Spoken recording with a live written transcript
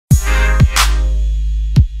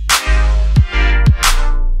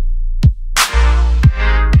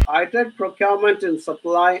I did procurement and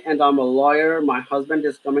supply, and I'm a lawyer. My husband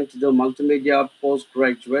is coming to do multimedia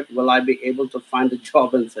postgraduate. Will I be able to find a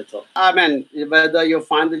job and settle? I mean, whether you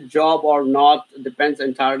find a job or not depends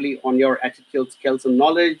entirely on your attitude, skills, and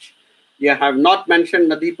knowledge. You have not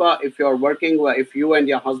mentioned, Nadeepa, if you're working, if you and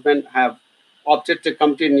your husband have opted to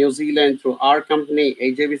come to New Zealand through our company,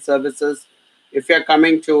 AJV Services. If you're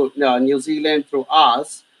coming to New Zealand through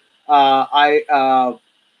us,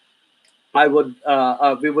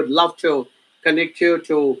 we would love to connect you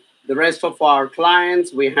to the rest of our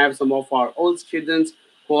clients. We have some of our old students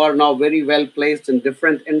who are now very well placed in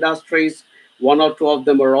different industries. One or two of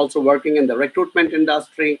them are also working in the recruitment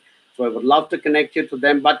industry. So I would love to connect you to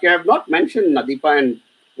them. But you have not mentioned, Nadeepa, and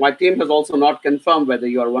my team has also not confirmed whether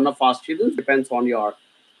you are one of our students. Depends on your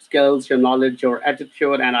skills, your knowledge, your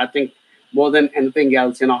attitude, and I think more than anything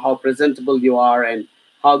else, how presentable you are and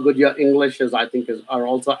how good your English is, I think are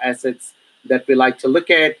also assets that we like to look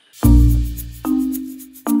at.